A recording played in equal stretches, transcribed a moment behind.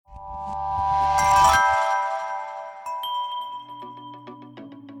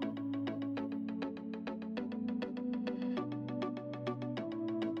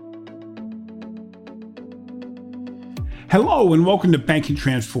Hello and welcome to Banking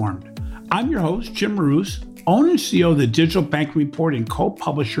Transformed. I'm your host, Jim Marous, owner and CEO of the Digital Banking Report and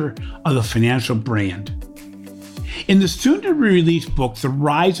co-publisher of the Financial Brand. In the soon-to-be-released book, The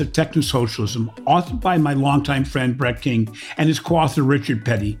Rise of Technosocialism, authored by my longtime friend Brett King and his co-author Richard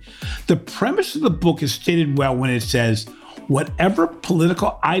Petty, the premise of the book is stated well when it says, whatever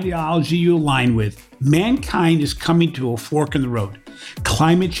political ideology you align with, mankind is coming to a fork in the road.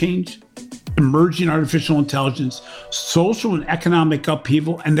 Climate change, emerging artificial intelligence, social and economic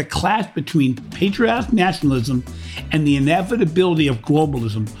upheaval, and the clash between patriotic nationalism and the inevitability of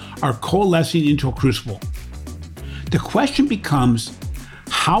globalism are coalescing into a crucible. The question becomes,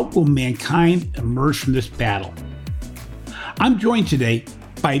 how will mankind emerge from this battle? I'm joined today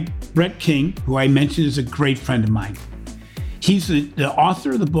by Brett King, who I mentioned is a great friend of mine. He's the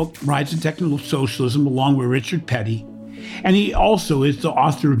author of the book, Rise of Technosocialism, along with Richard Petty. And he also is the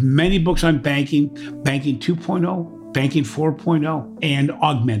author of many books on banking, Banking 2.0, Banking 4.0, and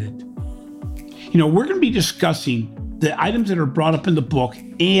Augmented. We're going to be discussing the items that are brought up in the book,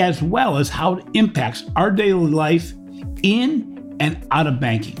 as well as how it impacts our daily life in and out of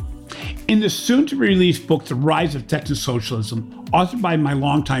banking. In the soon-to-be-released book, The Rise of Technosocialism, authored by my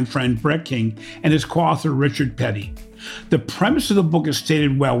longtime friend Brett King and his co-author Richard Petty, the premise of the book is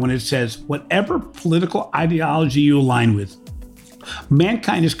stated well when it says, whatever political ideology you align with,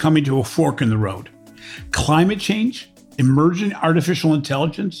 mankind is coming to a fork in the road. Climate change, emerging artificial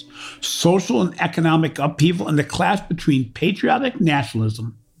intelligence, social and economic upheaval, and the clash between patriotic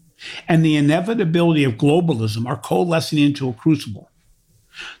nationalism and the inevitability of globalism are coalescing into a crucible.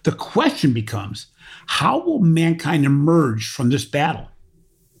 The question becomes, how will mankind emerge from this battle?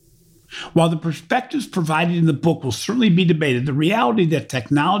 While the perspectives provided in the book will certainly be debated, the reality that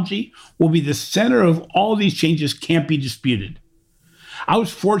technology will be the center of all these changes can't be disputed. I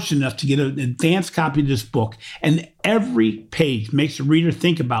was fortunate enough to get an advanced copy of this book, and every page makes the reader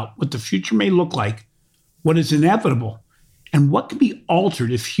think about what the future may look like, what is inevitable, and what can be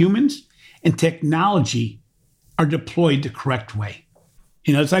altered if humans and technology are deployed the correct way.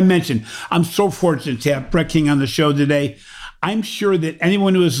 As I mentioned, I'm so fortunate to have Brett King on the show today. I'm sure that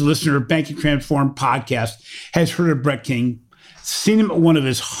anyone who is a listener of Banking Transformed podcast has heard of Brett King, seen him at one of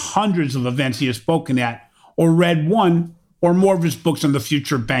his hundreds of events he has spoken at, or read one or more of his books on the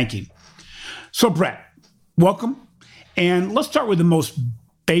future of banking. So Brett, welcome. And let's start with the most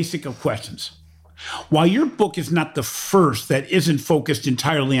basic of questions. While your book is not the first that isn't focused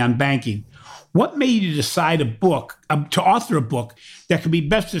entirely on banking, what made you decide to author a book that could be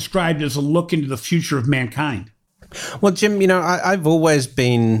best described as a look into the future of mankind? Well, Jim, I've always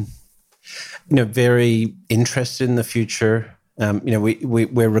been, very interested in the future.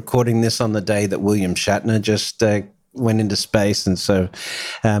 We're recording this on the day that William Shatner just went into space, and so,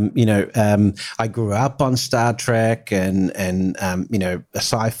 I grew up on Star Trek and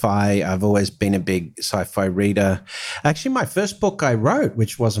sci-fi. I've always been a big sci-fi reader. Actually, my first book I wrote,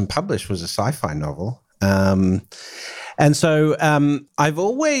 which wasn't published, was a sci-fi novel, and so I've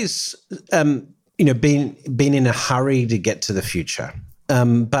always been in a hurry to get to the future.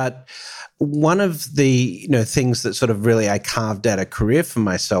 But one of the things that sort of really I carved out a career for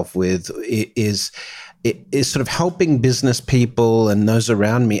myself with is sort of helping business people and those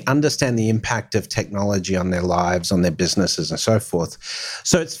around me understand the impact of technology on their lives, on their businesses, and so forth.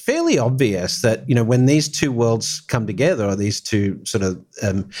 So it's fairly obvious that, when these two worlds come together, or these two sort of,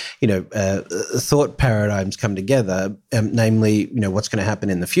 thought paradigms come together, namely, what's going to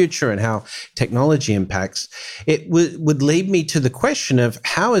happen in the future and how technology impacts, it would lead me to the question of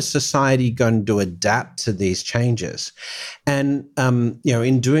how is society going to adapt to these changes? And,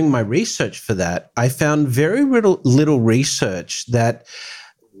 in doing my research for that, I found very little research that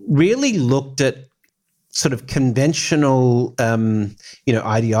really looked at sort of conventional,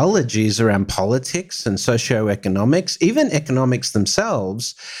 ideologies around politics and socioeconomics, even economics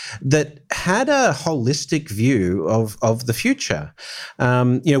themselves, that had a holistic view of the future.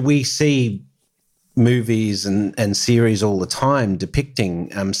 We see movies and series all the time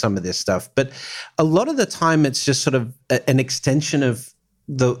depicting some of this stuff, but a lot of the time it's just sort of an extension of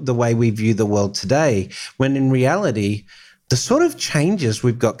the way we view the world today, when in reality, the sort of changes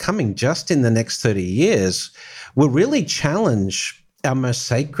we've got coming just in the next 30 years will really challenge our most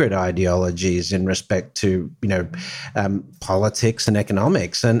sacred ideologies in respect to, politics and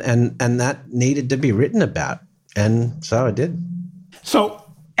economics, and that needed to be written about. And so I did. So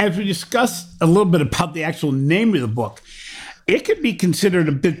as we discuss a little bit about the actual name of the book, it could be considered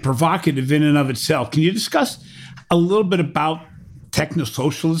a bit provocative in and of itself. Can you discuss a little bit about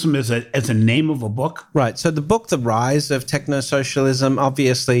Technosocialism as a name of a book? Right. So the book, The Rise of Technosocialism,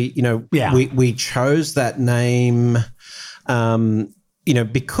 obviously, we chose that name,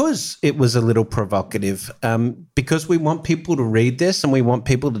 because it was a little provocative, because we want people to read this and we want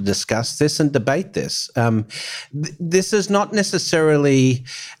people to discuss this and debate this. This is not necessarily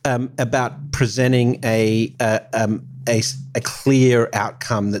about presenting a clear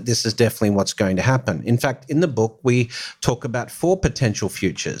outcome that this is definitely what's going to happen. In fact, in the book, we talk about 4 potential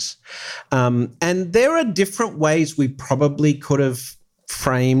futures. And there are different ways we probably could have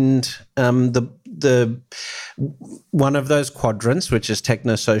framed the one of those quadrants, which is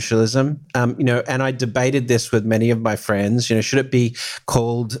technosocialism. And I debated this with many of my friends. Should it be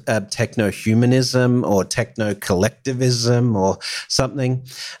called techno-humanism or techno-collectivism or something?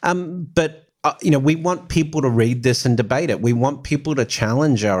 But we want people to read this and debate it. We want people to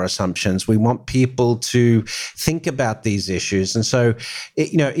challenge our assumptions. We want people to think about these issues. And so,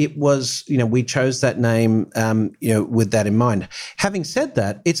 we chose that name, with that in mind. Having said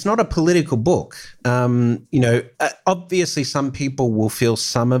that, it's not a political book. Obviously some people will feel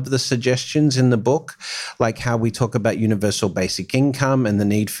some of the suggestions in the book, like how we talk about universal basic income and the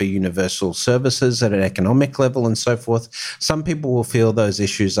need for universal services at an economic level and so forth. Some people will feel those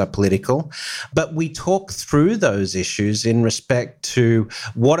issues are political. But we talk through those issues in respect to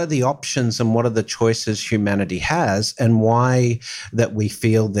what are the options and what are the choices humanity has and why that we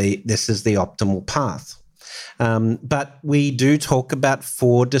feel this is the optimal path. But we do talk about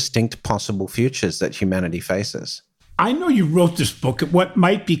 4 distinct possible futures that humanity faces. I know you wrote this book at what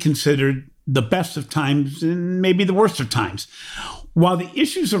might be considered the best of times and maybe the worst of times. While the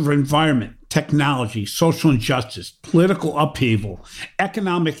issues of environment, technology, social injustice, political upheaval,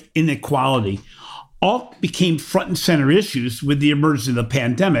 economic inequality all became front and center issues with the emergence of the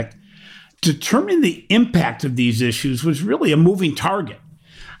pandemic, determining the impact of these issues was really a moving target.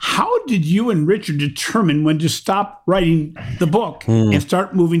 How did you and Richard determine when to stop writing the book and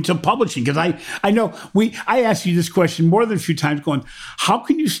start moving to publishing? Because I know I asked you this question more than a few times going, how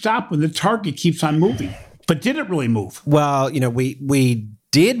can you stop when the target keeps on moving? But did it really move? Well, we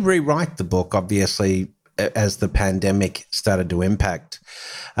did rewrite the book, obviously, as the pandemic started to impact.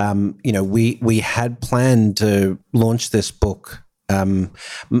 We had planned to launch this book, sort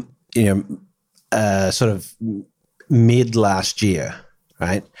of mid last year.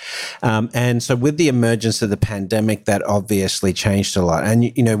 Right. And so with the emergence of the pandemic, that obviously changed a lot.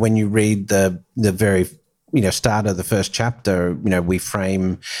 And, when you read the very start of the first chapter, we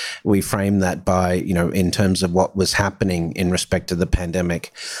frame that by, in terms of what was happening in respect to the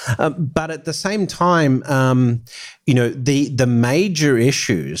pandemic. But at the same time, the major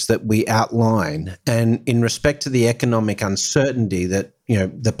issues that we outline and in respect to the economic uncertainty that,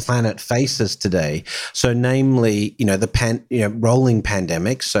 the planet faces today. So namely, rolling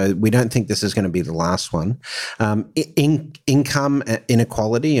pandemic. So we don't think this is going to be the last one. Income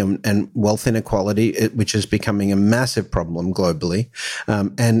inequality and wealth inequality, which is becoming a massive problem globally,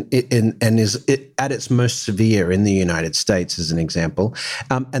 and is at its most severe in the United States, as an example.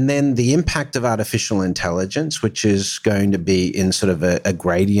 And then the impact of artificial intelligence, which is going to be in sort of a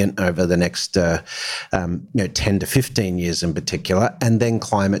gradient over the next 10 to 15 years in particular, and then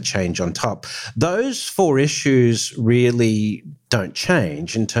climate change on top. Those 4 issues really don't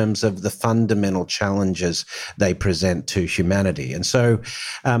change in terms of the fundamental challenges they present to humanity. And so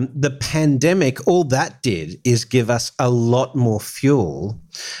the pandemic, all that did is give us a lot more fuel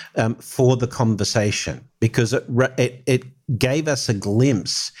for the conversation, because it gave us a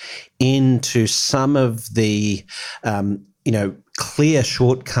glimpse into some of the clear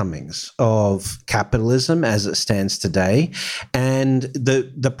shortcomings of capitalism as it stands today, and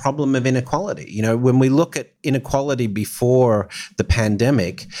the problem of inequality. When we look at inequality before the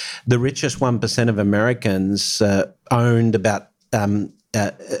pandemic, the richest 1% of Americans owned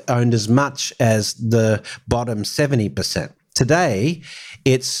as much as the bottom 70%. Today,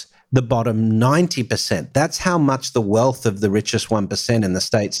 it's the bottom 90%. That's how much the wealth of the richest 1% in the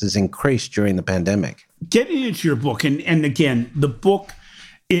States has increased during the pandemic. Getting into your book, and again, the book,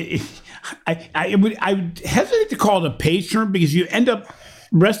 I would hesitate to call it a page turner, because you end up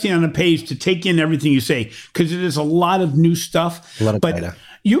resting on a page to take in everything you say, because it is a lot of new stuff. A lot of data.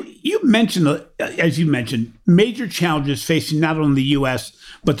 You mentioned, as you mentioned, major challenges facing not only the U.S.,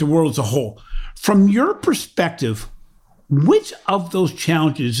 but the world as a whole. From your perspective, which of those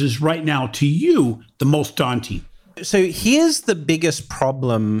challenges is right now, to you, the most daunting? So here's the biggest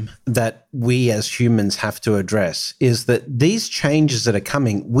problem that we as humans have to address, is that these changes that are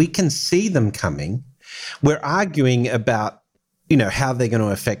coming, we can see them coming. We're arguing about, how they're going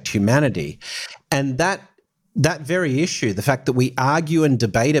to affect humanity. And that that very issue, the fact that we argue and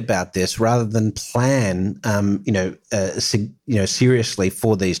debate about this rather than plan, seriously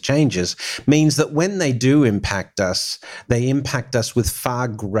for these changes, means that when they do impact us, they impact us with far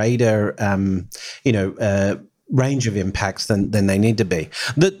greater, range of impacts than they need to be.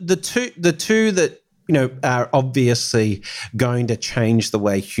 The two that are obviously going to change the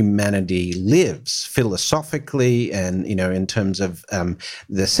way humanity lives philosophically and, in terms of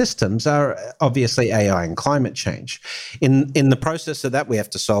the systems are obviously AI and climate change. In the process of that, we have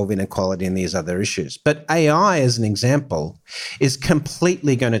to solve inequality and these other issues. But AI, as an example, is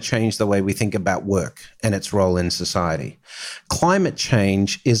completely going to change the way we think about work and its role in society. Climate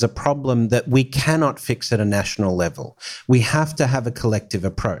change is a problem that we cannot fix at a national level. We have to have a collective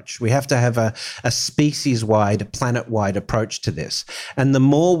approach. We have to have a species-wide, planet-wide approach to this. And the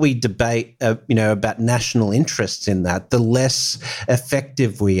more we debate, about national interests in that, the less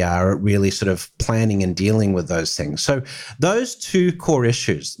effective we are at really sort of planning and dealing with those things. So those two core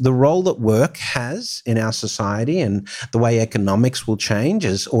issues, the role that work has in our society and the way economics will change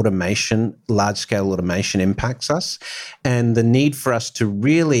as automation, large-scale automation impacts us, and the need for us to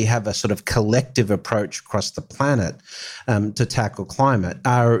really have a sort of collective approach across the planet to tackle climate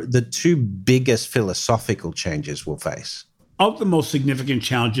are the two biggest philosophical changes we'll face. Of the most significant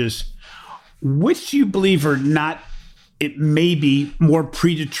challenges, which do you believe are not, it may be more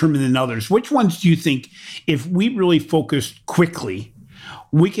predetermined than others? Which ones do you think, if we really focused quickly,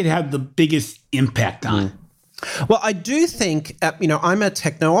 we could have the biggest impact on? Well, I do think, I'm a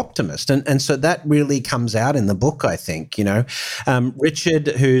techno-optimist, and so that really comes out in the book, I think. Richard,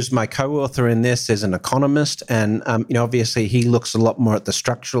 who's my co-author in this, is an economist, and, obviously he looks a lot more at the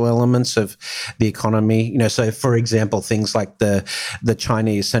structural elements of the economy. So, for example, things like the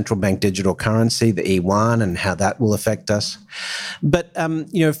Chinese central bank digital currency, the yuan, and how that will affect us. But,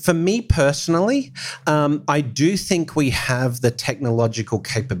 for me personally, I do think we have the technological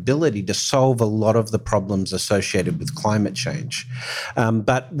capability to solve a lot of the problems associated with climate change.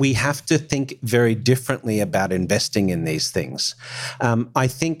 But we have to think very differently about investing in these things. I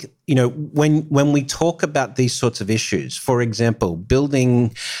think, when we talk about these sorts of issues, for example,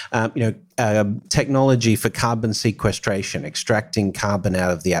 building, technology for carbon sequestration, extracting carbon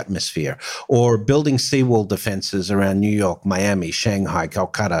out of the atmosphere, or building seawall defenses around New York, Miami, Shanghai,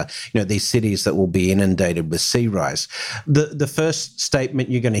 Calcutta, these cities that will be inundated with sea rise. The first statement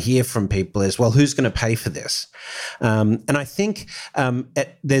you're going to hear from people is, well, who's going to pay for this? And I think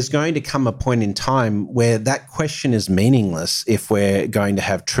there's going to come a point in time where that question is meaningless if we're going to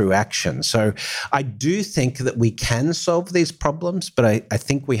have true action. So I do think that we can solve these problems, but I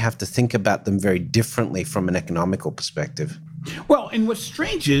think we have to think about them very differently from an economical perspective. Well, and what's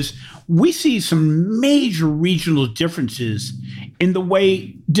strange is we see some major regional differences in the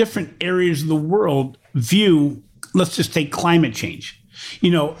way different areas of the world view, let's just take climate change.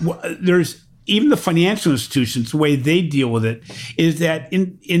 There's even the financial institutions, the way they deal with it is that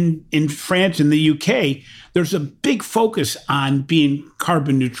in France and the UK, there's a big focus on being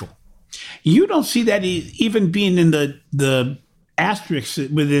carbon neutral. You don't see that even being in the asterisks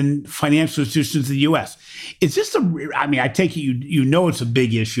within financial institutions in the U.S. Is this I take it it's a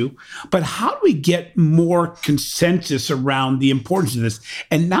big issue, but how do we get more consensus around the importance of this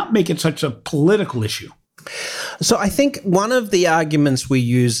and not make it such a political issue? So I think one of the arguments we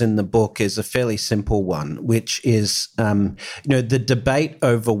use in the book is a fairly simple one, which is, the debate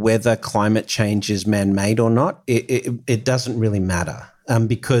over whether climate change is man-made or not, it doesn't really matter.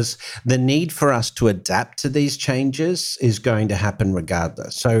 Because the need for us to adapt to these changes is going to happen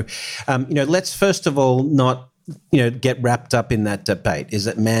regardless. So, let's first of all not, get wrapped up in that debate. Is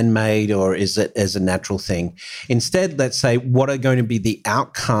it man-made or is it as a natural thing? Instead, let's say, what are going to be the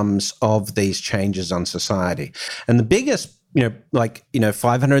outcomes of these changes on society? And the biggest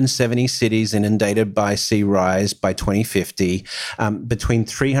 570 cities inundated by sea rise by 2050, between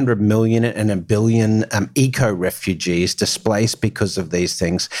 300 million and a billion eco-refugees displaced because of these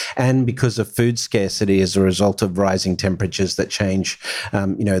things and because of food scarcity as a result of rising temperatures that change,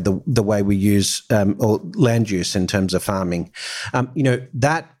 the way we use or land use in terms of farming.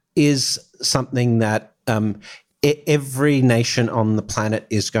 That is something that every nation on the planet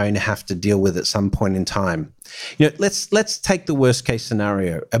is going to have to deal with at some point in time. Let's take the worst case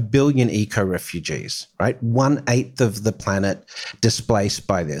scenario, 1 billion eco-refugees, right? 1/8 of the planet displaced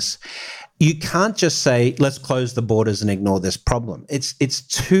by this. You can't just say, let's close the borders and ignore this problem. It's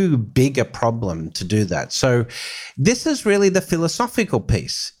too big a problem to do that. So this is really the philosophical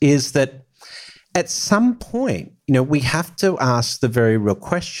piece, is that at some point, we have to ask the very real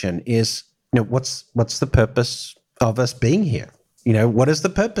question is, what's the purpose of us being here? What is the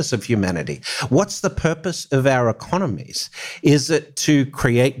purpose of humanity? What's the purpose of our economies? Is it to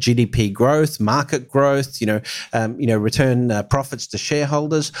create GDP growth, market growth, return profits to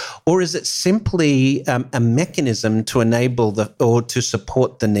shareholders? Or is it simply a mechanism to enable or to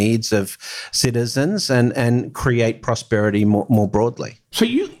support the needs of citizens and create prosperity more broadly? So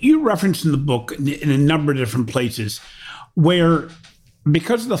you referenced in the book in a number of different places where,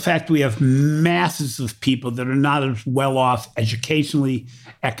 because of the fact we have masses of people that are not as well off educationally,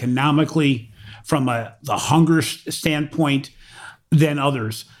 economically, from the hunger standpoint than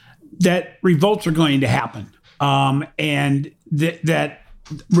others, that revolts are going to happen. And that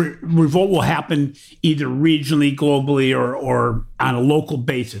revolt will happen either regionally, globally, or on a local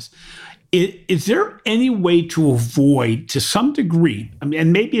basis. Is there any way to avoid, to some degree,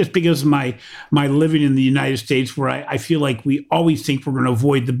 and maybe it's because of my living in the United States, where I feel like we always think we're going to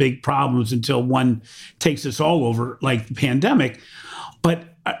avoid the big problems until one takes us all over, like the pandemic. But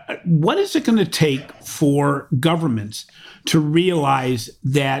what is it going to take for governments to realize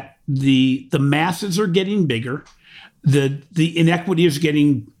that the masses are getting bigger, the inequity is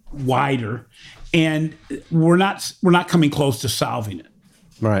getting wider, and we're not coming close to solving it?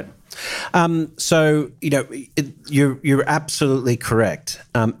 Right. You're absolutely correct.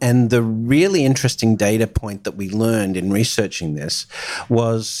 And the really interesting data point that we learned in researching this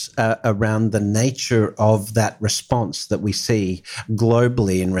was around the nature of that response that we see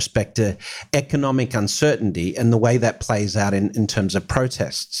globally in respect to economic uncertainty and the way that plays out in terms of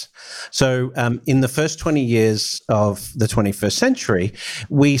protests. So in the first 20 years of the 21st century,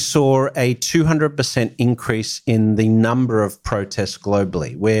 we saw a 200% increase in the number of protests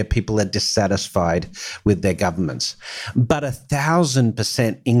globally, where people are dissatisfied with their governments, but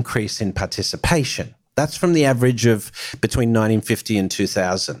 1,000% increase in participation. That's from the average of between 1950 and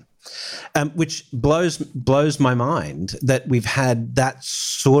 2000. Which blows my mind that we've had that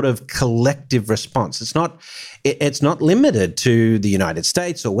sort of collective response. It's not limited to the United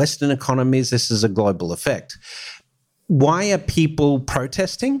States or Western economies. This is a global effect. Why are people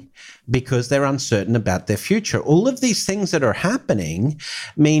protesting? Because they're uncertain about their future. All of these things that are happening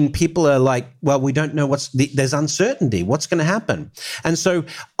mean people are like, well, we don't know there's uncertainty. What's going to happen? And so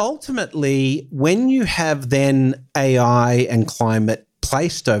ultimately, when you have then AI and climate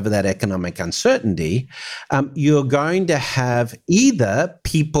placed over that economic uncertainty, you're going to have either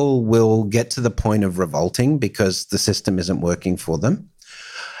people will get to the point of revolting because the system isn't working for them,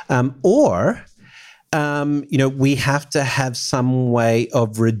 or we have to have some way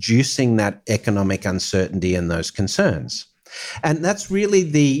of reducing that economic uncertainty and those concerns. And that's really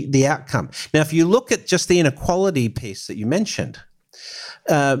the outcome. Now, if you look at just the inequality piece that you mentioned,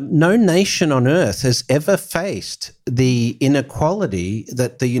 no nation on earth has ever faced the inequality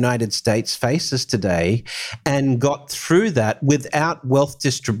that the United States faces today and got through that without wealth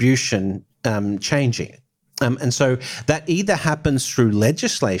distribution changing. And so that either happens through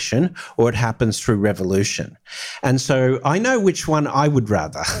legislation or it happens through revolution. And so I know which one I would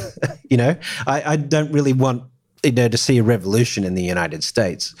rather. I don't really want to see a revolution in the United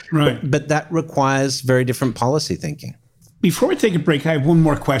States. Right. But that requires very different policy thinking. Before we take a break, I have one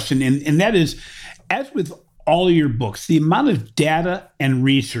more question, and that is, as with all of your books, the amount of data and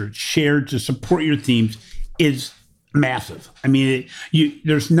research shared to support your themes is massive. I mean,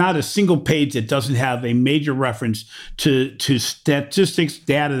 there's not a single page that doesn't have a major reference to statistics,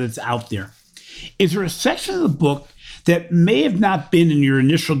 data that's out there. Is there a section of the book that may have not been in your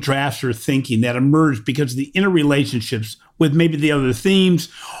initial drafts or thinking that emerged because of the interrelationships with maybe the other themes,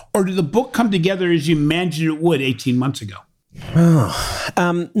 or did the book come together as you imagined it would 18 months ago?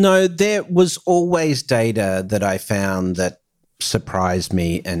 No, there was always data that I found that surprised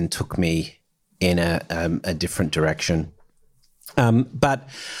me and took me in a different direction. But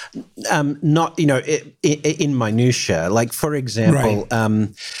not, in minutia. Like, for example, right.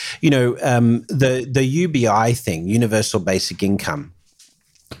 The UBI thing, universal basic income.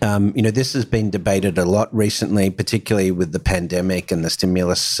 This has been debated a lot recently, particularly with the pandemic and the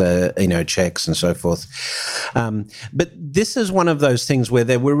stimulus, checks and so forth. But this is one of those things where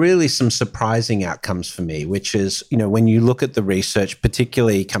there were really some surprising outcomes for me, which is, when you look at the research,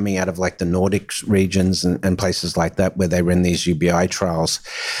 particularly coming out of like the Nordic regions and places like that, where they ran these UBI trials,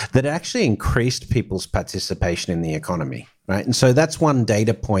 that actually increased people's participation in the economy. Right. And so that's one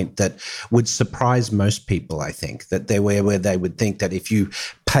data point that would surprise most people, I think, that where they would think that if you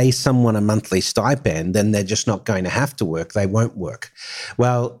pay someone a monthly stipend, then they're just not going to have to work. They won't work.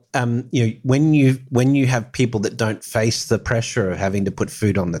 Well, when you have people that don't face the pressure of having to put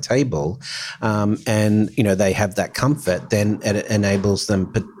food on the table, and they have that comfort, then it enables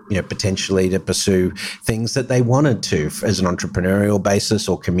them potentially to pursue things that they wanted to as an entrepreneurial basis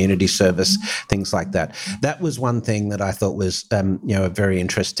or community service, things like that. That was one thing that I thought was, a very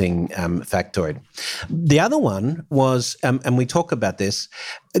interesting factoid. The other one was, and we talk about this,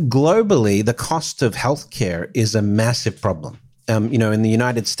 globally, the cost of healthcare is a massive problem. In the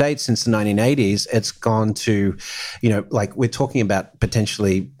United States since the 1980s, it's gone to, we're talking about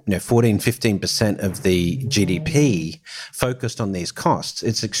potentially, 14, 15% of the GDP focused on these costs.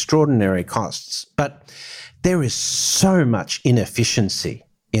 It's extraordinary costs. But there is so much inefficiency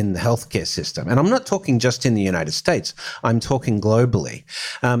in the healthcare system. And I'm not talking just in the United States. I'm talking globally.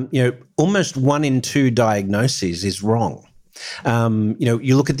 Almost 1 in 2 diagnoses is wrong.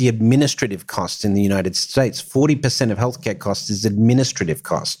 You look at the administrative costs in the United States, 40% of healthcare costs is administrative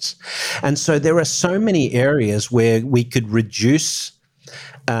costs. And so there are so many areas where we could reduce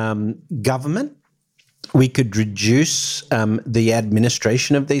government, we could reduce the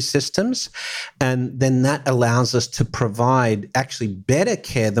administration of these systems, and then that allows us to provide actually better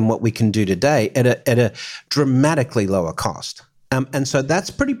care than what we can do today at a dramatically lower cost. And so that's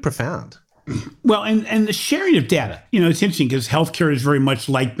pretty profound. Well, and the sharing of data, it's interesting because healthcare is very much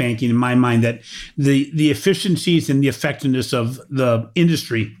like banking in my mind, that the efficiencies and the effectiveness of the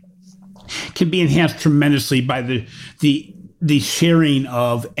industry can be enhanced tremendously by the sharing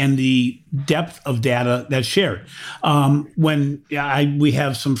of and the depth of data that's shared. We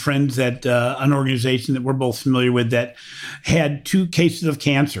have some friends at an organization that we're both familiar with that had 2 cases of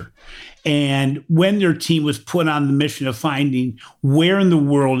cancer. And when their team was put on the mission of finding where in the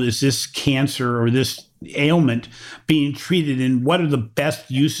world is this cancer or this ailment being treated and what are the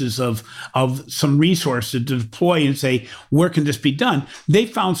best uses of some resources to deploy and say, where can this be done? They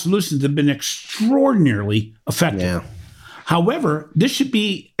found solutions that have been extraordinarily effective. Yeah. However, this should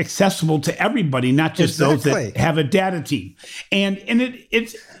be accessible to everybody, not just those that have a data team. And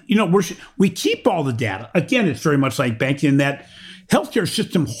it's we keep all the data. Again, it's very much like banking in that healthcare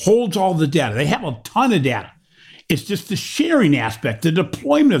system holds all the data. They have a ton of data. It's just the sharing aspect, the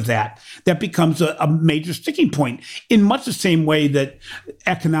deployment of that becomes a major sticking point in much the same way that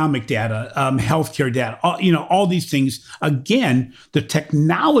economic data, healthcare data, all these things. Again, the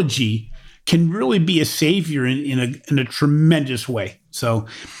technology can really be a savior in a tremendous way. So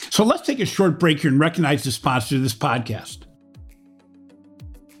let's take a short break here and recognize the sponsor of this podcast.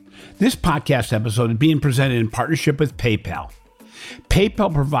 This podcast episode is being presented in partnership with PayPal.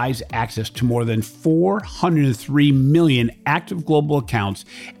 PayPal provides access to more than 403 million active global accounts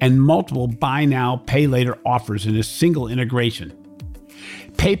and multiple buy now, pay later offers in a single integration.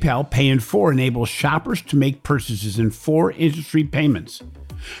 PayPal Pay in 4 enables shoppers to make purchases in 4 interest-free payments.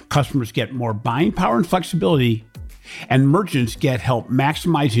 Customers get more buying power and flexibility, and merchants get help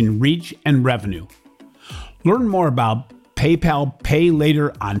maximizing reach and revenue. Learn more about PayPal Pay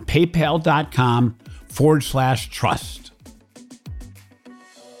Later on paypal.com/trust.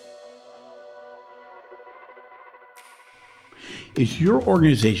 Is your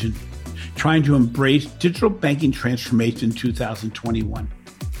organization trying to embrace digital banking transformation in 2021?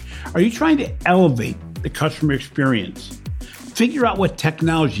 Are you trying to elevate the customer experience? Figure out what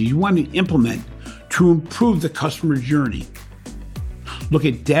technology you want to implement to improve the customer journey. Look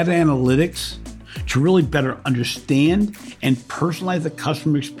at data analytics to really better understand and personalize the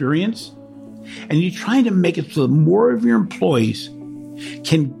customer experience. And you're trying to make it so that more of your employees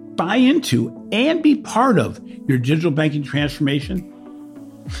can buy into and be part of your digital banking transformation.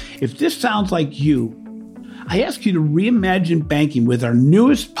 If this sounds like you, I ask you to reimagine banking with our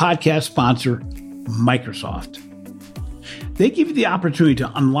newest podcast sponsor, Microsoft. They give you the opportunity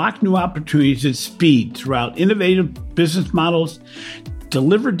to unlock new opportunities at speed throughout innovative business models,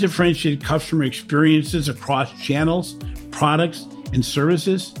 deliver differentiated customer experiences across channels, products, and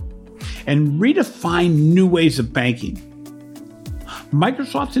services, and redefine new ways of banking.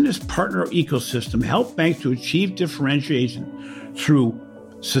 Microsoft and its partner ecosystem help banks to achieve differentiation through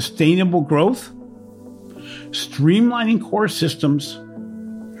sustainable growth, streamlining core systems,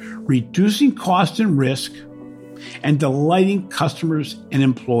 reducing cost and risk, and delighting customers and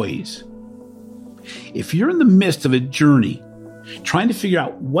employees. If you're in the midst of a journey, trying to figure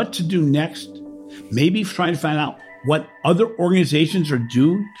out what to do next, maybe trying to find out what other organizations are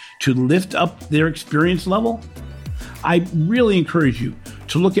doing to lift up their experience level, I really encourage you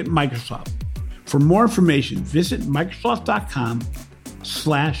to look at Microsoft. For more information, visit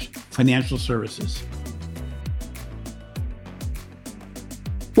Microsoft.com/financial services.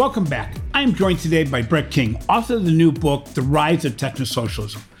 Welcome back. I'm joined today by Brett King, author of the new book, The Rise of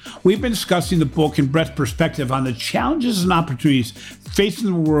Technosocialism. We've been discussing the book and Brett's perspective on the challenges and opportunities facing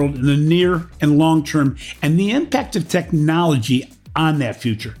the world in the near and long term and the impact of technology on that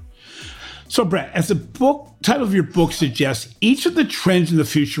future. So, Brett, as the book title of your book suggests, each of the trends in the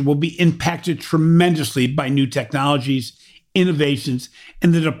future will be impacted tremendously by new technologies, innovations,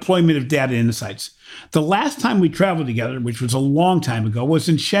 and the deployment of data insights. The last time we traveled together, which was a long time ago, was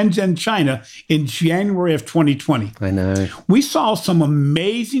in Shenzhen, China in January of 2020. I know. We saw some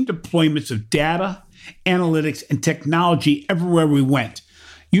amazing deployments of data, analytics, and technology everywhere we went.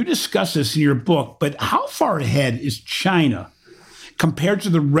 You discuss this in your book, but how far ahead is China compared to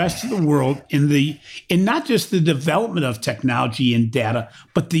the rest of the world in not just the development of technology and data,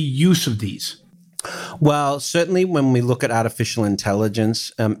 but the use of these? Well, certainly when we look at artificial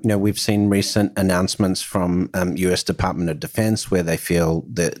intelligence, we've seen recent announcements from U.S. Department of Defense where they feel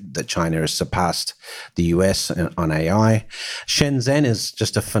that China has surpassed the U.S. on AI. Shenzhen is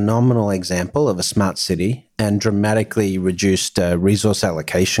just a phenomenal example of a smart city and dramatically reduced resource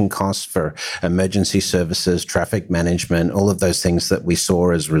allocation costs for emergency services, traffic management, all of those things that we saw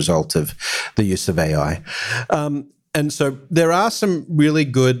as a result of the use of AI. And so there are some really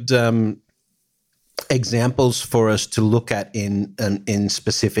good examples for us to look at in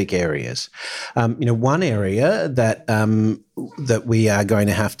specific areas. One area that we are going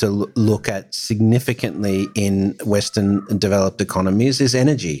to have to look at significantly in Western developed economies is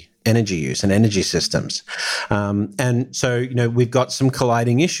energy use and energy systems. And so, we've got some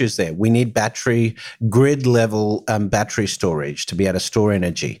colliding issues there. We need grid level battery storage to be able to store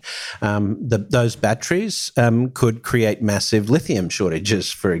energy. Those batteries could create massive lithium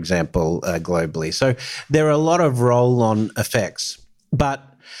shortages, for example, globally. So there are a lot of roll-on effects.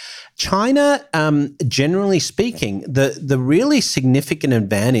 But China, generally speaking, the really significant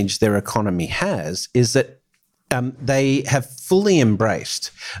advantage their economy has is that they have fully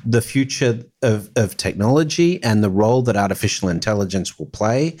embraced the future of technology and the role that artificial intelligence will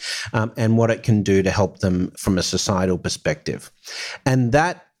play and what it can do to help them from a societal perspective. And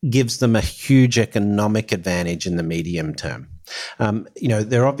that gives them a huge economic advantage in the medium term.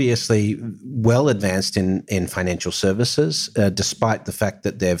 They're obviously well advanced in financial services, despite the fact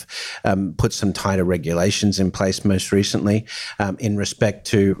that they've put some tighter regulations in place most recently in respect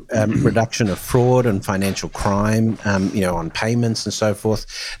to reduction of fraud and financial crime, on payments and so forth.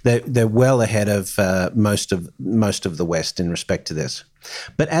 They're well ahead of most of the West in respect to this.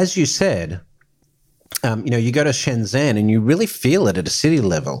 But as you said, you go to Shenzhen and you really feel it at a city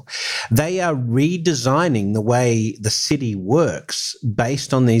level. They are redesigning the way the city works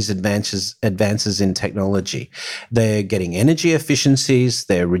based on these advances in technology. They're getting energy efficiencies.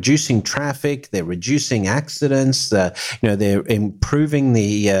 They're reducing traffic. They're reducing accidents. They're improving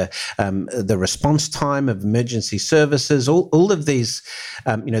the response time of emergency services. All of these,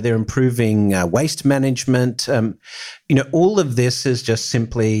 they're improving waste management. All of this is just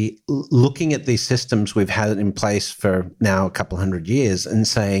simply looking at these systems we've had in place for now a couple hundred years and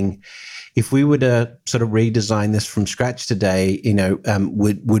saying, if we were to sort of redesign this from scratch today,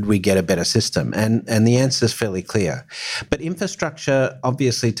 would we get a better system? And the answer is fairly clear. But infrastructure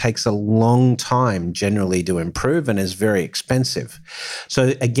obviously takes a long time generally to improve and is very expensive.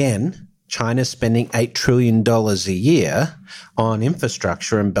 So again, China's spending $8 trillion a year on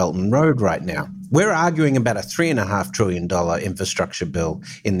infrastructure and Belt and Road right now. We're arguing about a $3.5 trillion infrastructure bill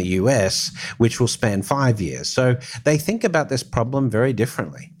in the US, which will span 5 years. So they think about this problem very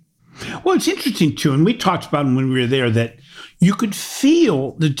differently. Well, it's interesting, too, and we talked about it when we were there, that you could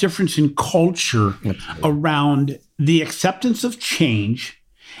feel the difference in culture around the acceptance of change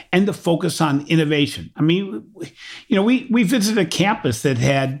and the focus on innovation. I mean, we visited a campus that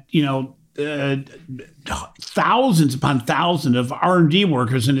had, thousands upon thousands of R&D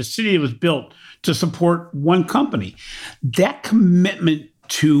workers in a city that was built to support one company. That commitment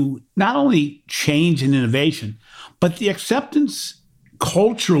to not only change and innovation, but the acceptance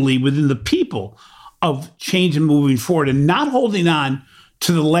culturally within the people of change and moving forward and not holding on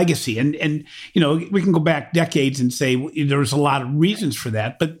to the legacy. And we can go back decades and say there's a lot of reasons for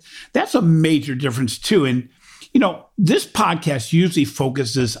that, but that's a major difference too. And this podcast usually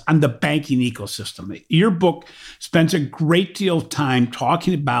focuses on the banking ecosystem. Your book spends a great deal of time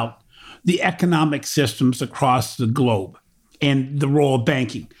talking about the economic systems across the globe and the role of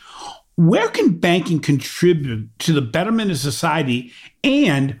banking. Where can banking contribute to the betterment of society,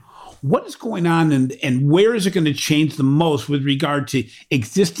 and what is going on and where is it going to change the most with regard to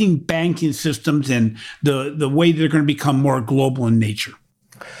existing banking systems and the way they're going to become more global in nature?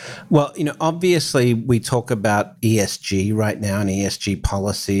 Well, obviously we talk about ESG right now and ESG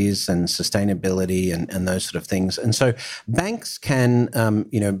policies and sustainability and those sort of things. And so banks can,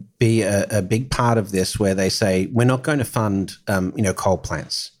 be a big part of this where they say, we're not going to fund, coal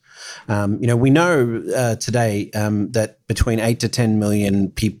plants. We know today that between 8 to 10 million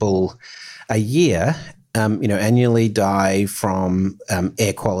people a year annually die from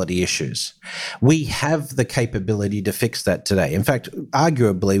air quality issues. We have the capability to fix that today. In fact,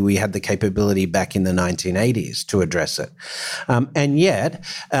 arguably, we had the capability back in the 1980s to address it. And yet,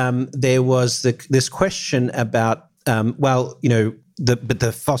 there was this question about,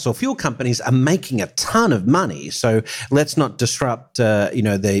 the fossil fuel companies are making a ton of money, so let's not disrupt,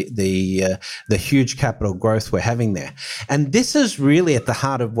 the huge capital growth we're having there. And this is really at the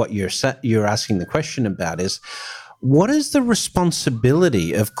heart of what you're asking the question about: is what is the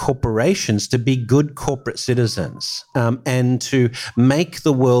responsibility of corporations to be good corporate citizens and to make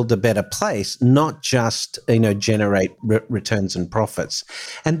the world a better place, not just generate returns and profits?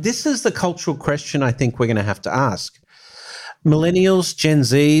 And this is the cultural question I think we're going to have to ask. Millennials, Gen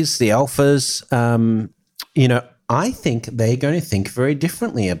Zs, the alphas, I think they're going to think very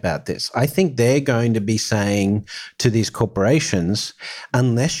differently about this. I think they're going to be saying to these corporations,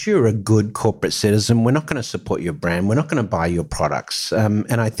 unless you're a good corporate citizen, we're not going to support your brand. We're not going to buy your products. And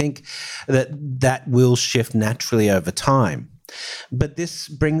I think that will shift naturally over time. But this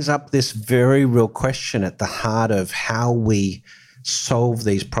brings up this very real question at the heart of how we solve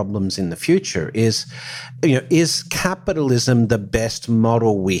these problems in the future. Is capitalism the best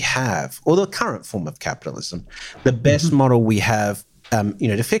model we have, or the current form of capitalism the best model we have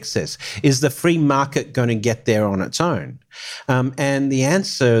to fix this? Is the free market going to get there on its own? And the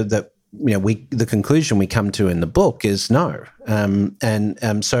answer that the conclusion we come to in the book is no.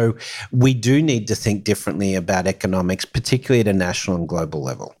 So we do need to think differently about economics, particularly at a national and global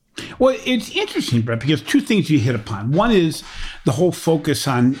level. Well, it's interesting, Brett, because two things you hit upon. One is the whole focus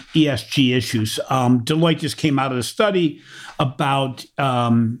on ESG issues. Deloitte just came out of a study about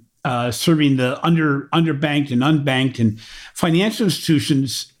serving the underbanked and unbanked, and financial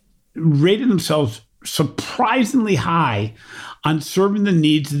institutions rated themselves surprisingly high on serving the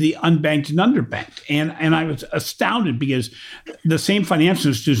needs of the unbanked and underbanked. And I was astounded because the same financial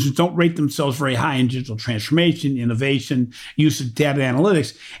institutions don't rate themselves very high in digital transformation, innovation, use of data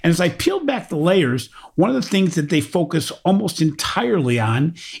analytics. And as I peeled back the layers, one of the things that they focus almost entirely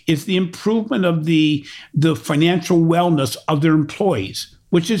on is the improvement of the financial wellness of their employees,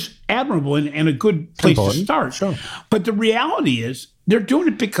 which is admirable and a good place to start. Sure. But the reality is they're doing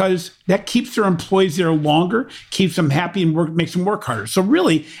it because that keeps their employees there longer, keeps them happy, and makes them work harder. So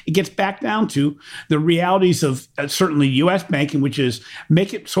really, it gets back down to the realities of certainly U.S. banking, which is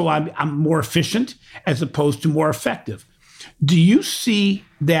make it so I'm more efficient as opposed to more effective. Do you see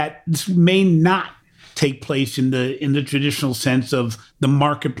that this may not take place in the traditional sense of the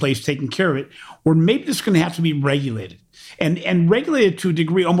marketplace taking care of it, or maybe it's going to have to be regulated? And regulated to a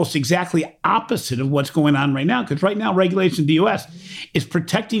degree almost exactly opposite of what's going on right now. Because right now, regulation in the U.S. is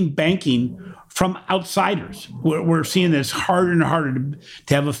protecting banking from outsiders. We're seeing that it's harder and harder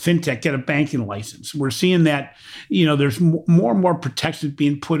to have a fintech get a banking license. We're seeing that there's more and more protections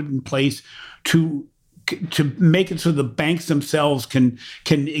being put in place to make it so the banks themselves can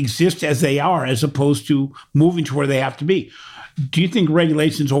exist as they are, as opposed to moving to where they have to be. Do you think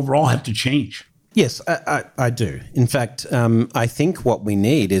regulations overall have to change? Yes, I do. In fact, I think what we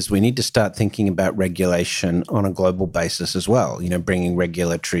need to start thinking about regulation on a global basis as well, bringing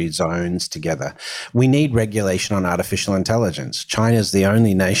regulatory zones together. We need regulation on artificial intelligence. China's the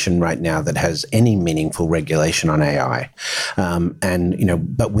only nation right now that has any meaningful regulation on AI.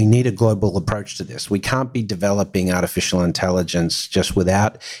 But we need a global approach to this. We can't be developing artificial intelligence just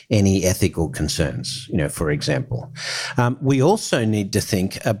without any ethical concerns, for example. We also need to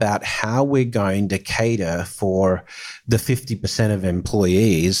think about how we're going to cater for the 50% of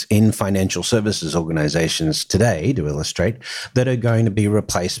employees in financial services organizations today, to illustrate, that are going to be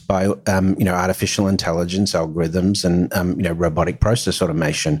replaced by artificial intelligence algorithms and robotic process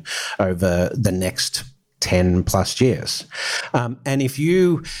automation over the next 10 plus years. And if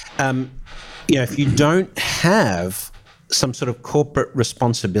you don't have some sort of corporate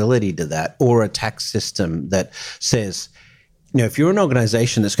responsibility to that, or a tax system that says, if you're an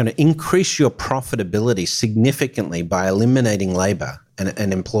organization that's going to increase your profitability significantly by eliminating labor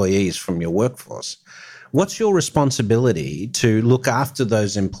and employees from your workforce, what's your responsibility to look after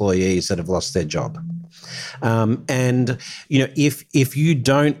those employees that have lost their job? If you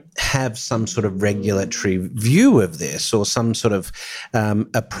don't have some sort of regulatory view of this, or some sort of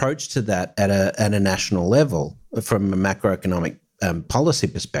approach to that at a national level from a macroeconomic policy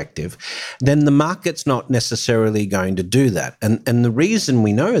perspective, then the market's not necessarily going to do that. And the reason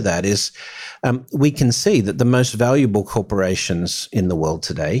we know that is we can see that the most valuable corporations in the world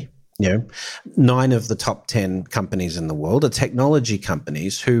today, 9 of the top 10 companies in the world are technology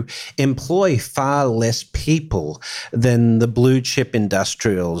companies who employ far less people than the blue chip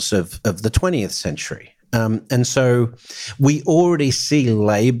industrials of the 20th century. And so we already see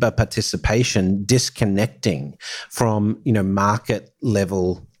labor participation disconnecting from, market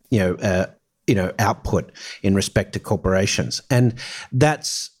level, output in respect to corporations. And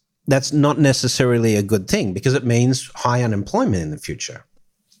that's not necessarily a good thing because it means high unemployment in the future.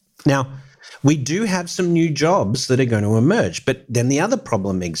 Now, we do have some new jobs that are going to emerge, but then the other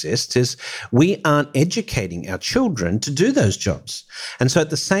problem exists is we aren't educating our children to do those jobs. And so at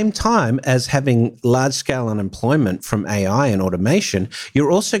the same time as having large-scale unemployment from AI and automation,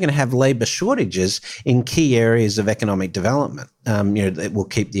 you're also going to have labor shortages in key areas of economic development. That will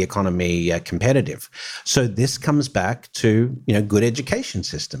keep the economy competitive. So this comes back to, good education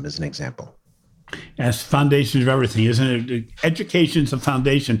system as an example. As foundation of everything, isn't it? Education's a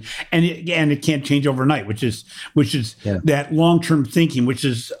foundation, and it can't change overnight, which is that long-term thinking, which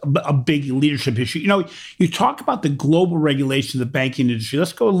is a big leadership issue. You talk about the global regulation of the banking industry.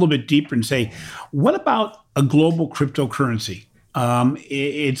 Let's go a little bit deeper and say, what about a global cryptocurrency?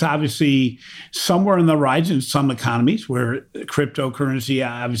 It's obviously somewhere on the rise in some economies where cryptocurrency,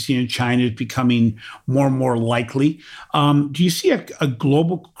 obviously in China, is becoming more and more likely. Do you see a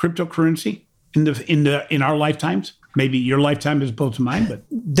global cryptocurrency in our lifetimes? Maybe your lifetime as opposed to mine, but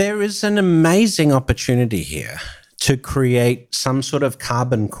there is an amazing opportunity here to create some sort of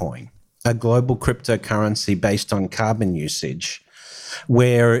carbon coin, a global cryptocurrency based on carbon usage,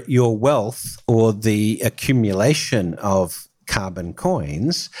 where your wealth or the accumulation of carbon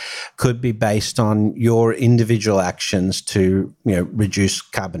coins could be based on your individual actions to, reduce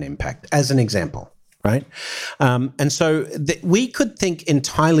carbon impact, as an example. Right. And so we could think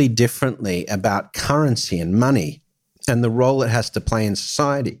entirely differently about currency and money and the role it has to play in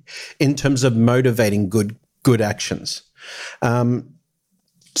society in terms of motivating good actions.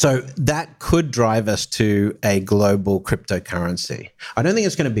 So that could drive us to a global cryptocurrency. I don't think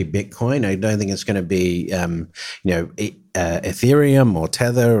it's going to be Bitcoin. I don't think it's going to be, Ethereum or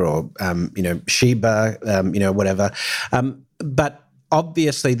Tether or, Shiba, whatever. But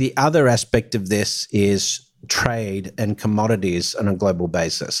obviously, the other aspect of this is trade and commodities on a global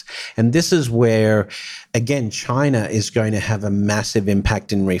basis. And this is where, again, China is going to have a massive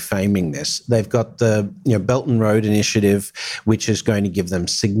impact in reframing this. They've got the Belt and Road Initiative, which is going to give them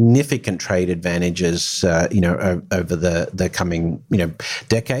significant trade advantages, over the coming,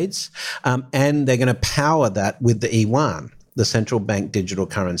 decades. And they're going to power that with the yuan, the central bank digital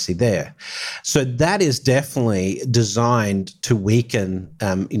currency there. So that is definitely designed to weaken,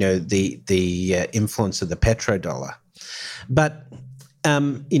 the influence of the petrodollar. But,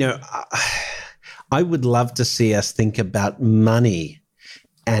 I would love to see us think about money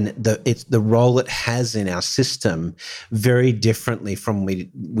and the role it has in our system very differently from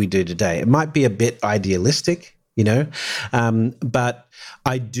we do today. It might be a bit idealistic, but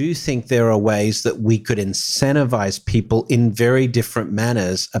I do think there are ways that we could incentivize people in very different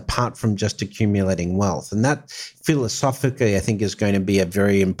manners apart from just accumulating wealth. And that philosophically, I think, is going to be a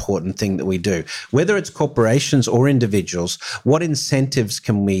very important thing that we do. Whether it's corporations or individuals, what incentives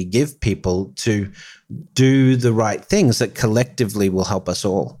can we give people to do the right things that collectively will help us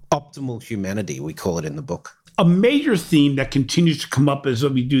all? Optimal humanity, we call it in the book. A major theme that continues to come up as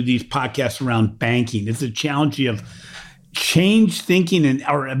we do these podcasts around banking is the challenge of change thinking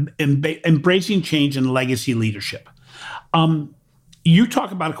or embracing change and legacy leadership. You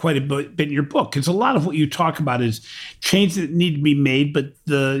talk about it quite a bit in your book, because a lot of what you talk about is change that need to be made, but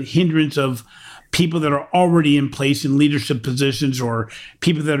the hindrance of people that are already in place in leadership positions or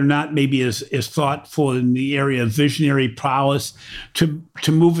people that are not maybe as thoughtful in the area of visionary prowess to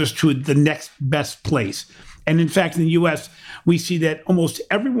move us to the next best place. And in fact, in the U.S., we see that almost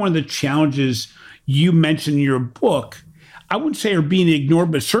every one of the challenges you mentioned in your book, I wouldn't say are being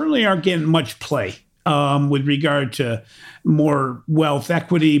ignored, but certainly aren't getting much play with regard to more wealth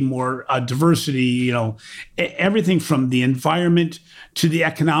equity, more diversity, everything from the environment to the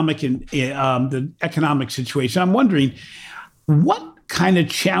economic and the economic situation. I'm wondering, what kind of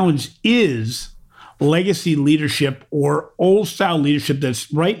challenge is legacy leadership or old style leadership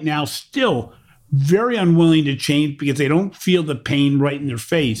that's right now still very unwilling to change because they don't feel the pain right in their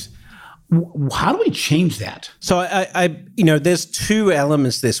face? How do we change that? So there's two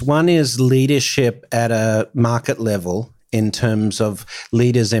elements to this. One is leadership at a market level in terms of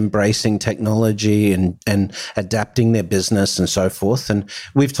leaders embracing technology and adapting their business and so forth. And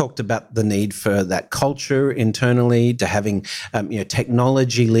we've talked about the need for that culture internally, to having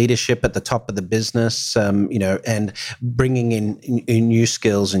technology leadership at the top of the business, and bringing in new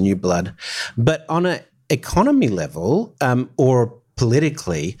skills and new blood. But on an economy level, or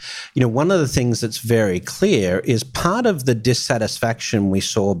politically, one of the things that's very clear is part of the dissatisfaction we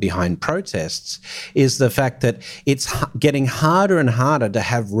saw behind protests is the fact that it's getting harder and harder to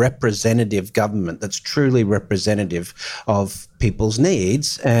have representative government that's truly representative of people's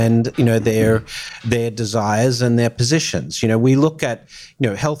needs and their desires and their positions. We look at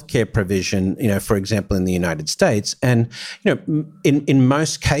healthcare provision, for example, in the United States, and in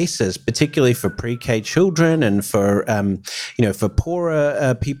most cases, particularly for pre-K children and for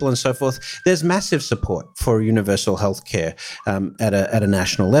poorer people and so forth, there's massive support for universal healthcare at a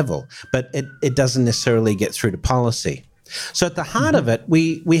national level, but it doesn't necessarily get through to policy. So at the heart of it,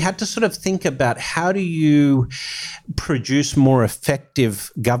 we had to sort of think about how do you produce more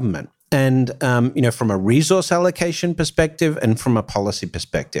effective government, and from a resource allocation perspective and from a policy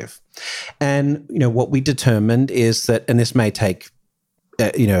perspective. And what we determined is that, and this may take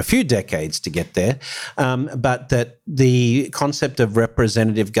a few decades to get there, but that the concept of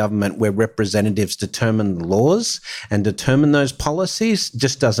representative government, where representatives determine the laws and determine those policies,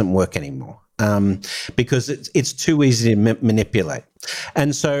 just doesn't work anymore. Because it's too easy to manipulate.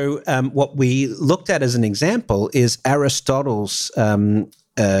 And so what we looked at as an example is Aristotle's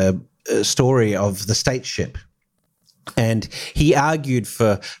story of the stateship. And he argued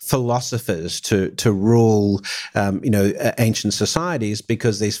for philosophers to rule, ancient societies,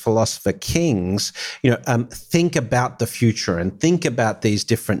 because these philosopher kings, think about the future and think about these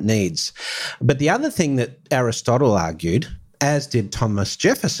different needs. But the other thing that Aristotle argued, as did Thomas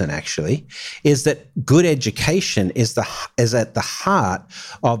Jefferson actually, is that good education is at the heart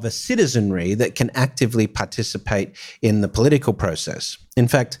of a citizenry that can actively participate in the political process. In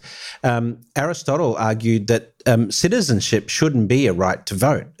fact, Aristotle argued that citizenship shouldn't be a right to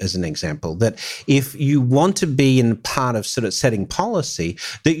vote, as an example, that if you want to be in part of sort of setting policy,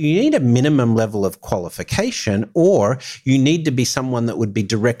 that you need a minimum level of qualification, or you need to be someone that would be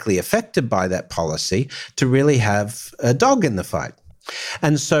directly affected by that policy to really have a dog in the fight.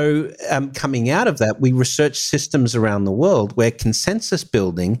 And so coming out of that, we researched systems around the world where consensus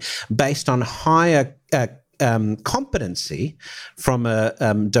building based on higher competency from a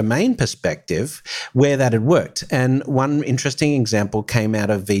domain perspective, where that had worked. And one interesting example came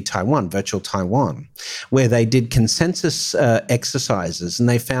out of Taiwan, Virtual Taiwan, where they did consensus exercises, and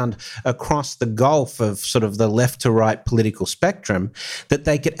they found across the gulf of sort of the left to right political spectrum that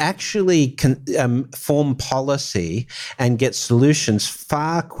they could actually form policy and get solutions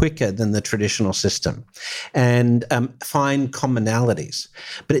far quicker than the traditional system, and find commonalities.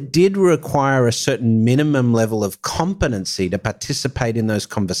 But it did require a certain minimum level of competency to participate in those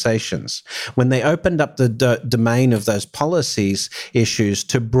conversations. When they opened up the domain of those policies issues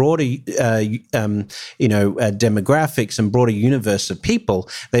to broader, demographics and broader universe of people,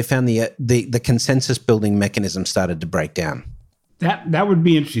 they found the consensus building mechanism started to break down. That would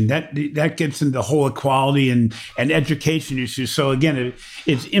be interesting. That gets into the whole equality and education issues. So again,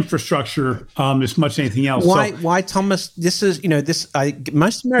 it's infrastructure as much as anything else. Why Thomas? This is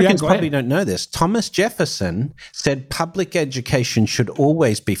most Americans probably don't know this. Thomas Jefferson said public education should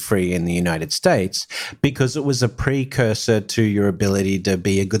always be free in the United States because it was a precursor to your ability to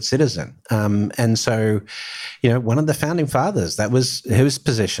be a good citizen. And so, one of the founding fathers, that was his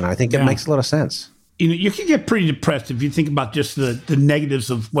position. I think it makes a lot of sense. You can get pretty depressed if you think about just the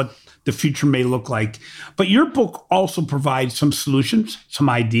negatives of what the future may look like. But your book also provides some solutions, some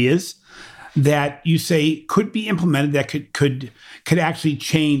ideas that you say could be implemented that could actually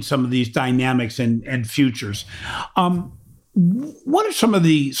change some of these dynamics and futures. What are some of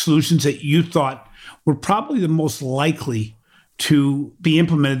the solutions that you thought were probably the most likely to be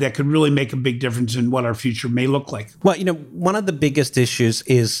implemented that could really make a big difference in what our future may look like? Well, one of the biggest issues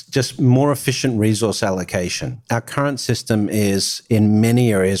is just more efficient resource allocation. Our current system is, in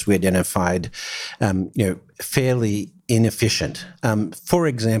many areas we identified, fairly inefficient. For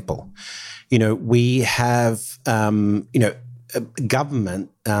example, we have, government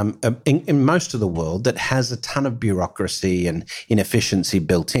in most of the world that has a ton of bureaucracy and inefficiency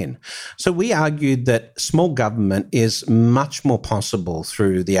built in. So we argued that small government is much more possible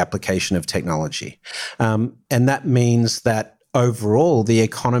through the application of technology. And that means that overall, the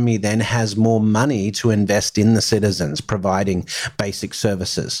economy then has more money to invest in the citizens, providing basic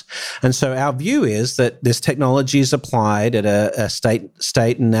services. And so our view is that this technology is applied at a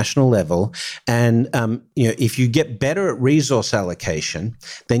state and national level. And, if you get better at resource allocation,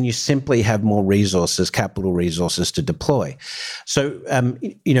 then you simply have more resources, capital resources to deploy. So,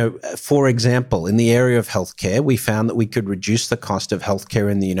 for example, in the area of healthcare, we found that we could reduce the cost of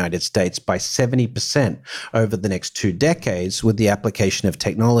healthcare in the United States by 70% over the next 2 decades with the application of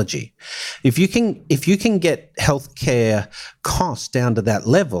technology. If you can get healthcare costs down to that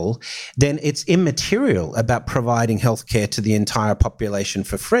level, then it's immaterial about providing healthcare to the entire population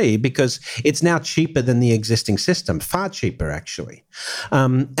for free, because it's now cheaper than the existing system, far cheaper actually.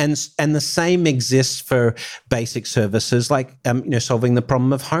 And the same exists for basic services like solving the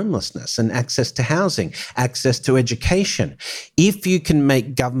problem of homelessness and access to housing, access to education. If you can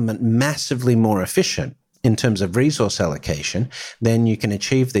make government massively more efficient in terms of resource allocation, then you can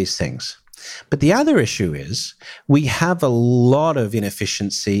achieve these things. But the other issue is we have a lot of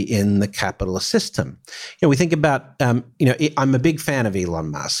inefficiency in the capitalist system. We think about, I'm a big fan of Elon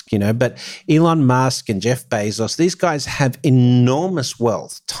Musk, but Elon Musk and Jeff Bezos, these guys have enormous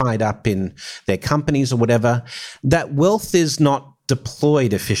wealth tied up in their companies or whatever. That wealth is not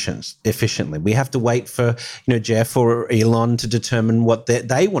deployed efficiently. We have to wait for Jeff or Elon to determine what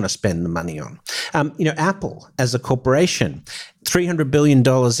they want to spend the money on. Apple as a corporation, $300 billion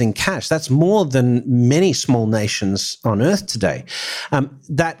in cash. That's more than many small nations on earth today.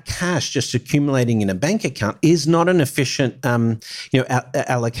 That cash just accumulating in a bank account is not an efficient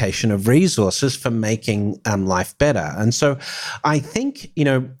allocation of resources for making life better. And so I think,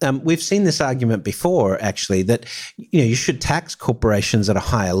 we've seen this argument before, actually, that, you should tax corporations at a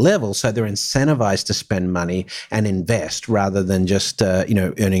higher level so they're incentivized to spend money and invest rather than just,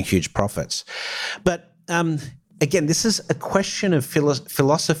 earning huge profits. But again, this is a question of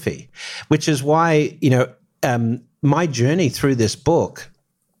philosophy, which is why, my journey through this book,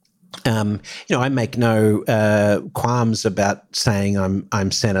 I make no qualms about saying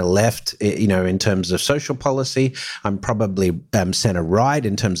I'm center left, in terms of social policy. I'm probably center right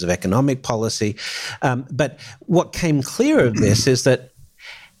in terms of economic policy. But what came clear of this is that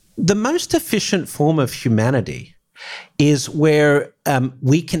the most efficient form of humanity is where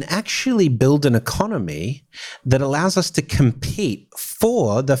we can actually build an economy that allows us to compete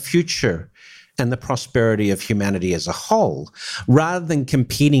for the future and the prosperity of humanity as a whole, rather than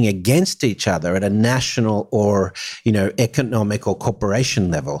competing against each other at a national or, economic or corporation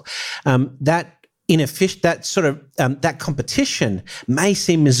level. That competition may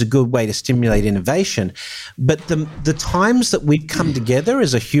seem as a good way to stimulate innovation, but the times that we've come together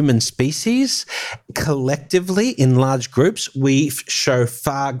as a human species collectively in large groups, we show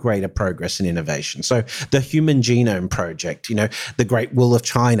far greater progress in innovation. So the Human Genome Project, the Great Wall of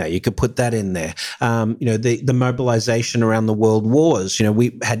China, you could put that in there. The mobilization around the world wars,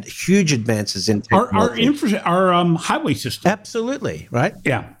 we had huge advances in technology. Our highway system. Absolutely, right?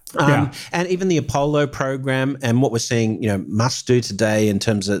 Yeah. And even the Apollo program and what we're seeing, Musk do today in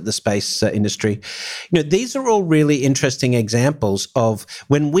terms of the space industry, these are all really interesting examples of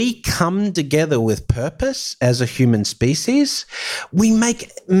when we come together with purpose as a human species, we make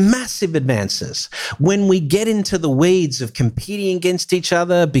massive advances. When we get into the weeds of competing against each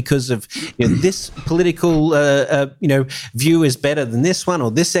other because of this political, view is better than this one,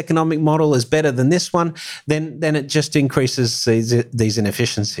 or this economic model is better than this one, then it just increases these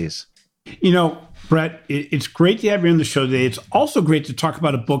inefficiencies. Brett, it's great to have you on the show today. It's also great to talk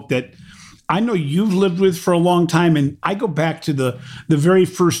about a book that I know you've lived with for a long time. And I go back to the very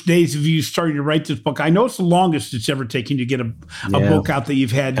first days of you starting to write this book. I know it's the longest it's ever taken to get a book out that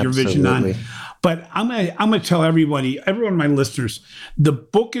you've had your vision on. But I'm gonna tell every one of my listeners, the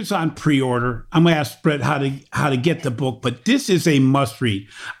book is on pre-order. I'm gonna ask Brett how to get the book, but this is a must read.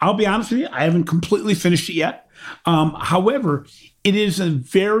 I'll be honest with you, I haven't completely finished it yet. However, it is a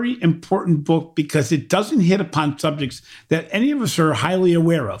very important book because it doesn't hit upon subjects that any of us are highly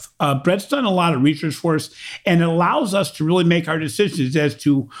aware of. Brett's done a lot of research for us, and it allows us to really make our decisions as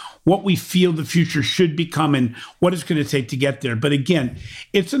to what we feel the future should become and what it's going to take to get there. But again,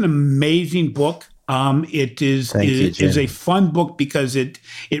 it's an amazing book. It is a fun book because it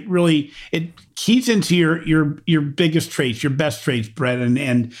keys into your biggest traits, your best traits, Brett.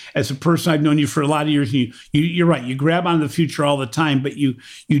 And as a person, I've known you for a lot of years. And you're right. You grab on the future all the time, but you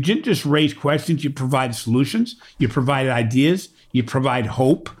didn't just raise questions. You provide solutions. You provide ideas. You provide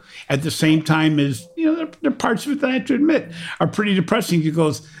hope. At the same time as there are parts of it that I have to admit are pretty depressing. You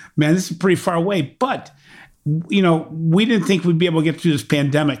goes, man, this is pretty far away, but. We didn't think we'd be able to get through this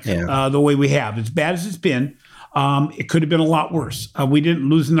pandemic the way we have. As bad as it's been, It could have been a lot worse. We didn't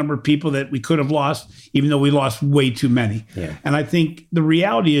lose the number of people that we could have lost, even though we lost way too many. Yeah. And I think the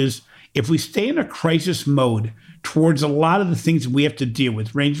reality is, if we stay in a crisis mode towards a lot of the things that we have to deal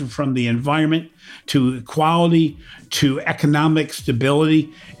with, ranging from the environment to equality to economic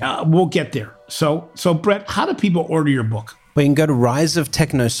stability, we'll get there. So Brett, how do people order your book? Well, you can go to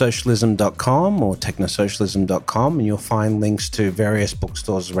riseoftechnosocialism.com or technosocialism.com, and you'll find links to various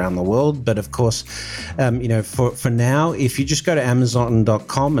bookstores around the world. But of course, for now, if you just go to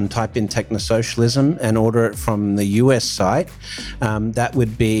amazon.com and type in Technosocialism and order it from the US site, that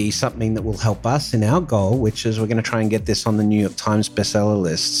would be something that will help us in our goal, which is we're going to try and get this on the New York Times bestseller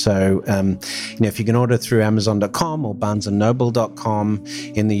list. So, if you can order through amazon.com or barnesandnoble.com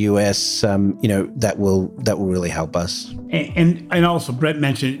in the US, that will really help us. And also, Brett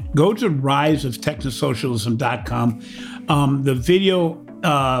mentioned, go to riseoftechnosocialism.com. The video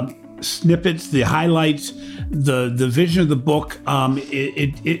snippets, the highlights, the vision of the book,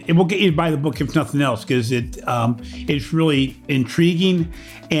 it will get you to buy the book if nothing else, because it's really intriguing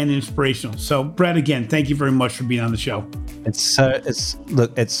and inspirational. So, Brett, again, thank you very much for being on the show. It's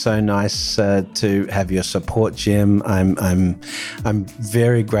so nice to have your support, Jim. I'm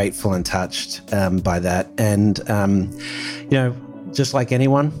very grateful and touched by that. And just like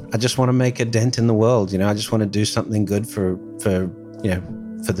anyone, I just want to make a dent in the world. I just want to do something good for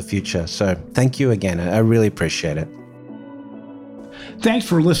the future. So thank you again. I really appreciate it. Thanks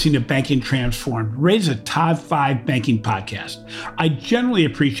for listening to Banking Transformed, rated a top 5 banking podcast. I generally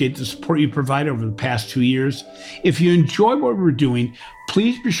appreciate the support you provide over the past 2 years. If you enjoy what we're doing,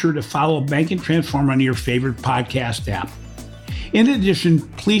 please be sure to follow Banking Transformed on your favorite podcast app. In addition,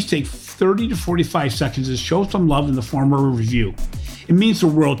 please take 30 to 45 seconds to show some love in the form of a review. It means the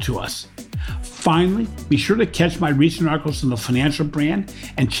world to us. Finally, be sure to catch my recent articles on the financial brand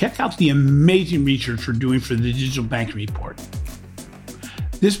and check out the amazing research we're doing for the Digital Banking Report.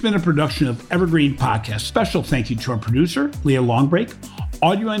 This has been a production of Evergreen Podcast. Special thank you to our producer, Leah Longbreak,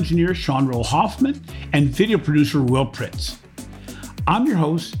 audio engineer, Sean Roll Hoffman, and video producer, Will Pritz. I'm your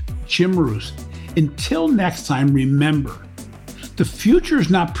host, Jim Roos. Until next time, remember, the future is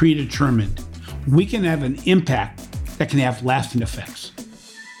not predetermined. We can have an impact that can have lasting effects.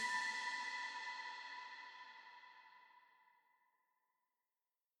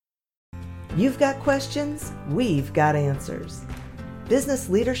 You've got questions, we've got answers. Business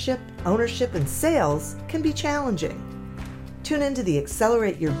leadership, ownership, and sales can be challenging. Tune into the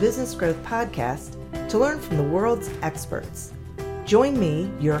Accelerate Your Business Growth podcast to learn from the world's experts. Join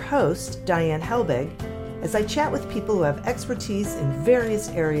me, your host, Diane Helbig, as I chat with people who have expertise in various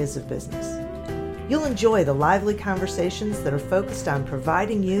areas of business. You'll enjoy the lively conversations that are focused on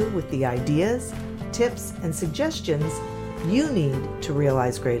providing you with the ideas, tips, and suggestions you need to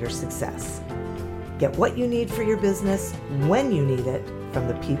realize greater success. Get what you need for your business when you need it from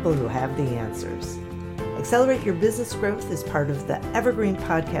the people who have the answers. Accelerate Your Business Growth is part of the Evergreen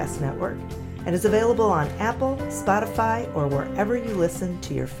Podcast Network and is available on Apple, Spotify, or wherever you listen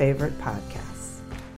to your favorite podcast.